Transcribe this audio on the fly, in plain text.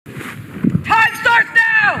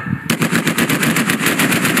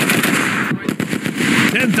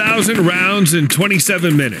2,000 rounds in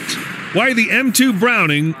 27 minutes. Why the M2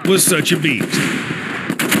 Browning was such a beast.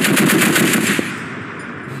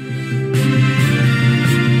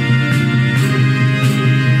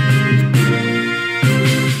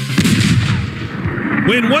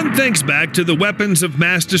 When one thinks back to the weapons of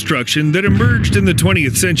mass destruction that emerged in the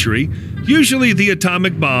 20th century, usually the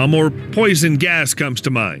atomic bomb or poison gas comes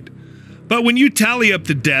to mind. But when you tally up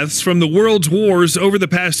the deaths from the world's wars over the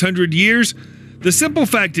past 100 years, the simple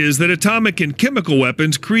fact is that atomic and chemical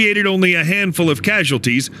weapons created only a handful of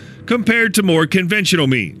casualties compared to more conventional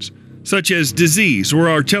means, such as disease or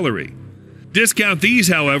artillery. Discount these,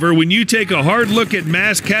 however, when you take a hard look at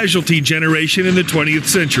mass casualty generation in the 20th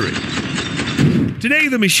century. Today,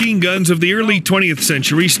 the machine guns of the early 20th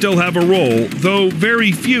century still have a role, though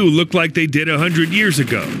very few look like they did 100 years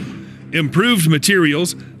ago. Improved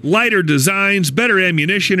materials, lighter designs, better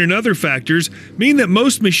ammunition, and other factors mean that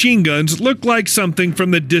most machine guns look like something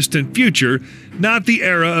from the distant future, not the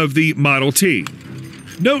era of the Model T.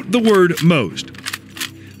 Note the word most.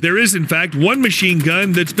 There is, in fact, one machine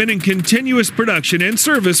gun that's been in continuous production and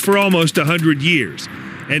service for almost 100 years.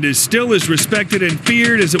 And is still as respected and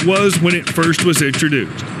feared as it was when it first was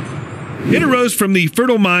introduced. It arose from the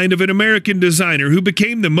fertile mind of an American designer who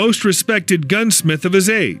became the most respected gunsmith of his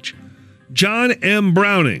age, John M.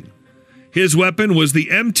 Browning. His weapon was the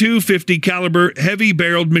M2 50 caliber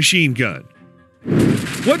heavy-barreled machine gun.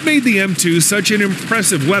 What made the M2 such an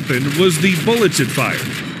impressive weapon was the bullets it fired.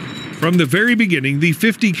 From the very beginning, the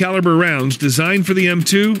 50 caliber rounds designed for the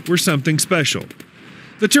M2 were something special.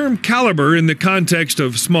 The term caliber in the context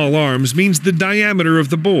of small arms means the diameter of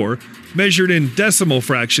the bore, measured in decimal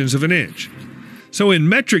fractions of an inch. So in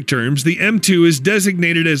metric terms, the M2 is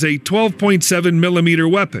designated as a 12.7 millimeter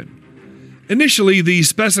weapon. Initially, the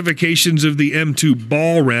specifications of the M2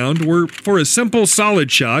 ball round were for a simple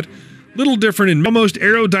solid shot, little different and almost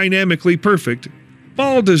aerodynamically perfect.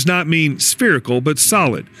 Ball does not mean spherical, but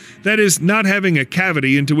solid. That is, not having a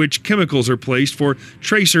cavity into which chemicals are placed for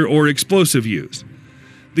tracer or explosive use.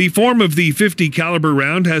 The form of the 50 caliber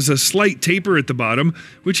round has a slight taper at the bottom,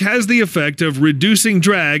 which has the effect of reducing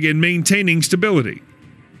drag and maintaining stability.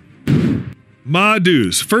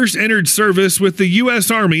 Ma-Deuce first entered service with the U.S.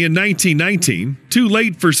 Army in 1919, too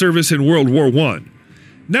late for service in World War I.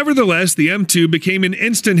 Nevertheless, the M2 became an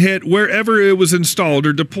instant hit wherever it was installed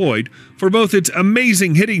or deployed for both its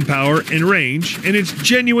amazing hitting power and range and its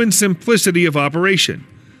genuine simplicity of operation.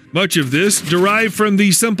 Much of this derived from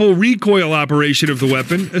the simple recoil operation of the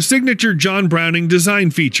weapon, a signature John Browning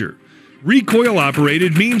design feature. Recoil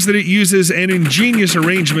operated means that it uses an ingenious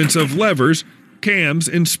arrangement of levers, cams,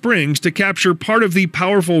 and springs to capture part of the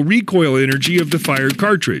powerful recoil energy of the fired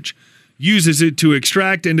cartridge, uses it to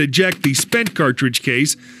extract and eject the spent cartridge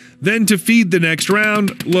case, then to feed the next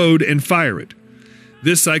round, load, and fire it.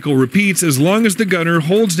 This cycle repeats as long as the gunner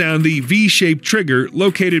holds down the V-shaped trigger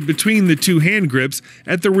located between the two hand grips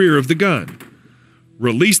at the rear of the gun.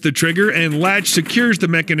 Release the trigger and latch secures the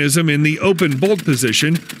mechanism in the open bolt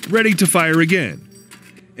position, ready to fire again.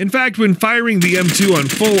 In fact, when firing the M2 on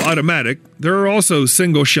full automatic, there are also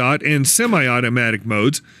single-shot and semi-automatic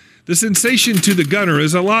modes. The sensation to the gunner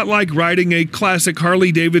is a lot like riding a classic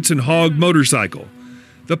Harley-Davidson Hog motorcycle.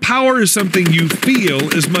 The power is something you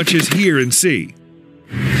feel as much as hear and see.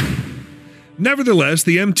 Nevertheless,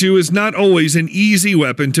 the M2 is not always an easy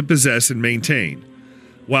weapon to possess and maintain.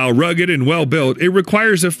 While rugged and well-built, it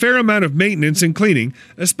requires a fair amount of maintenance and cleaning,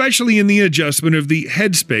 especially in the adjustment of the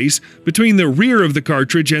headspace between the rear of the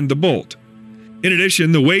cartridge and the bolt. In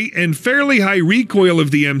addition, the weight and fairly high recoil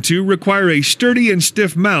of the M2 require a sturdy and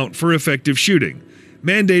stiff mount for effective shooting,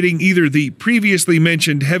 mandating either the previously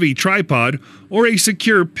mentioned heavy tripod or a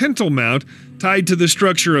secure pintle mount tied to the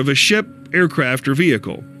structure of a ship, aircraft, or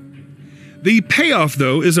vehicle. The payoff,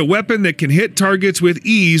 though, is a weapon that can hit targets with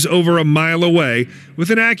ease over a mile away with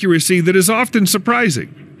an accuracy that is often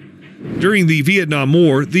surprising. During the Vietnam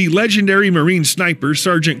War, the legendary Marine sniper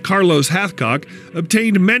Sergeant Carlos Hathcock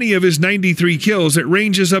obtained many of his 93 kills at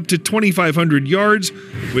ranges up to 2,500 yards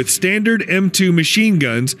with standard M2 machine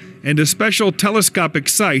guns and a special telescopic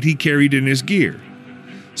sight he carried in his gear.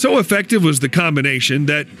 So effective was the combination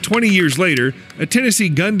that 20 years later, a Tennessee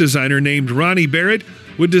gun designer named Ronnie Barrett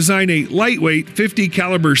would design a lightweight 50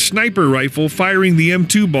 caliber sniper rifle firing the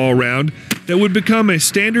M2 ball round that would become a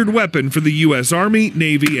standard weapon for the U.S. Army,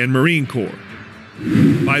 Navy, and Marine Corps.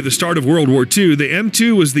 By the start of World War II, the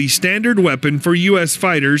M2 was the standard weapon for U.S.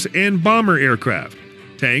 fighters and bomber aircraft,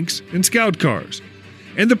 tanks, and scout cars,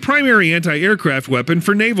 and the primary anti-aircraft weapon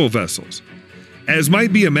for naval vessels. As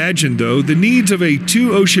might be imagined, though, the needs of a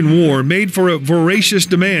two-ocean war made for a voracious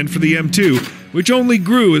demand for the M2, which only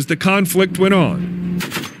grew as the conflict went on.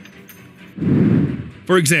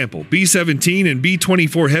 For example, B-17 and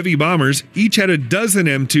B-24 heavy bombers each had a dozen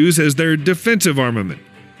M2s as their defensive armament,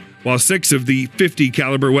 while 6 of the 50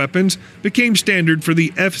 caliber weapons became standard for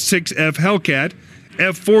the F-6F Hellcat,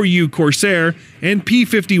 F-4U Corsair, and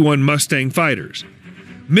P-51 Mustang fighters.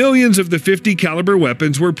 Millions of the 50 caliber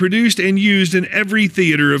weapons were produced and used in every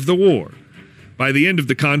theater of the war. By the end of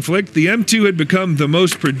the conflict, the M2 had become the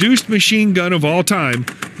most produced machine gun of all time,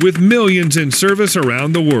 with millions in service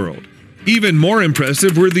around the world. Even more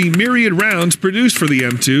impressive were the myriad rounds produced for the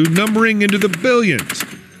M2, numbering into the billions.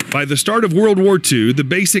 By the start of World War II, the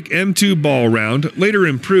basic M2 ball round, later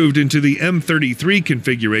improved into the M33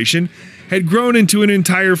 configuration, had grown into an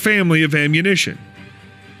entire family of ammunition.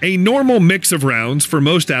 A normal mix of rounds for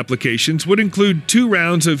most applications would include 2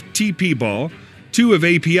 rounds of TP ball, 2 of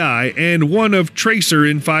API, and 1 of tracer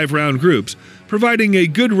in 5-round groups, providing a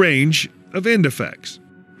good range of end effects.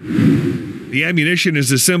 The ammunition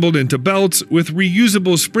is assembled into belts with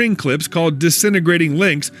reusable spring clips called disintegrating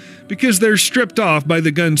links because they're stripped off by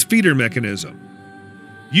the gun's feeder mechanism.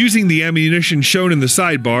 Using the ammunition shown in the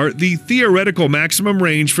sidebar, the theoretical maximum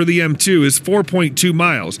range for the M2 is 4.2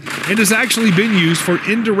 miles and has actually been used for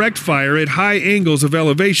indirect fire at high angles of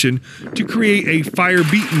elevation to create a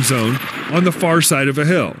fire-beaten zone on the far side of a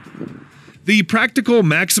hill. The practical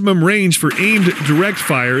maximum range for aimed direct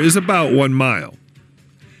fire is about 1 mile.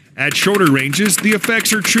 At shorter ranges, the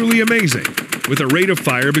effects are truly amazing. With a rate of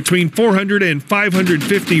fire between 400 and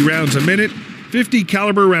 550 rounds a minute, 50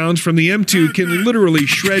 caliber rounds from the M2 can literally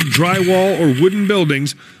shred drywall or wooden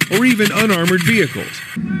buildings or even unarmored vehicles.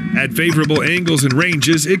 At favorable angles and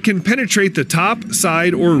ranges, it can penetrate the top,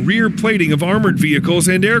 side, or rear plating of armored vehicles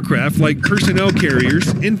and aircraft like personnel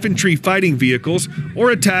carriers, infantry fighting vehicles,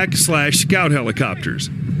 or attack/scout helicopters.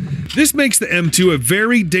 This makes the M2 a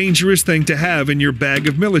very dangerous thing to have in your bag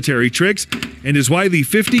of military tricks, and is why the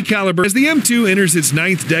 50 caliber, as the M2 enters its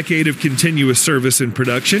 9th decade of continuous service and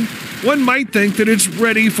production, one might think that it's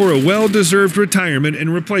ready for a well-deserved retirement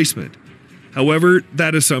and replacement. However,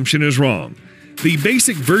 that assumption is wrong. The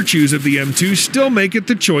basic virtues of the M2 still make it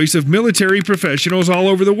the choice of military professionals all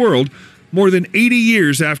over the world, more than 80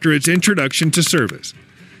 years after its introduction to service.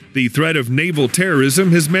 The threat of naval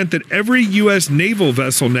terrorism has meant that every U.S. naval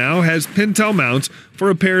vessel now has Pintel mounts for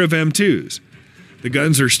a pair of M2s. The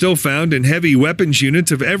guns are still found in heavy weapons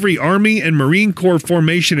units of every Army and Marine Corps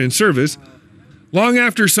formation in service. Long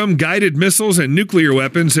after some guided missiles and nuclear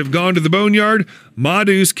weapons have gone to the boneyard,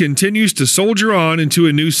 MADUS continues to soldier on into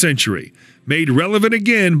a new century, made relevant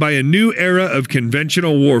again by a new era of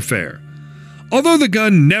conventional warfare. Although the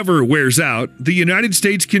gun never wears out, the United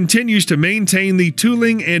States continues to maintain the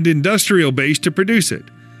tooling and industrial base to produce it.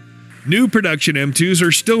 New production M2s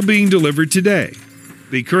are still being delivered today.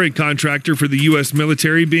 The current contractor for the U.S.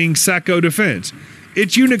 military being Sacco Defense.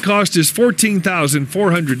 Its unit cost is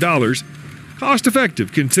 $14,400,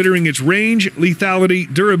 cost-effective considering its range, lethality,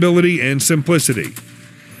 durability, and simplicity.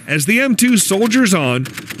 As the M2 soldiers on,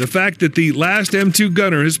 the fact that the last M2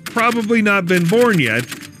 gunner has probably not been born yet,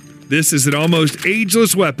 this is an almost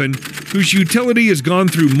ageless weapon whose utility has gone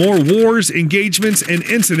through more wars, engagements, and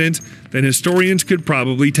incidents than historians could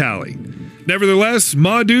probably tally. Nevertheless,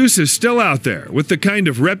 MADUS is still out there with the kind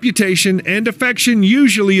of reputation and affection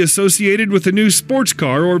usually associated with a new sports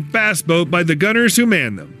car or bass boat by the gunners who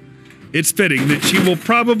man them. It's fitting that she will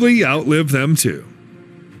probably outlive them too.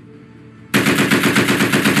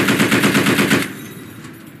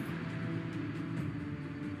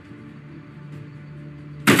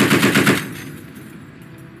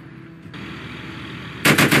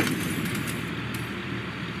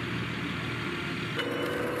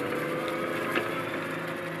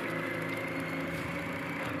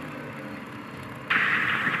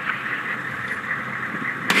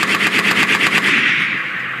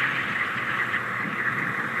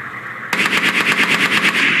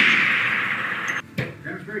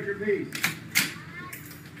 Demonstrate your piece.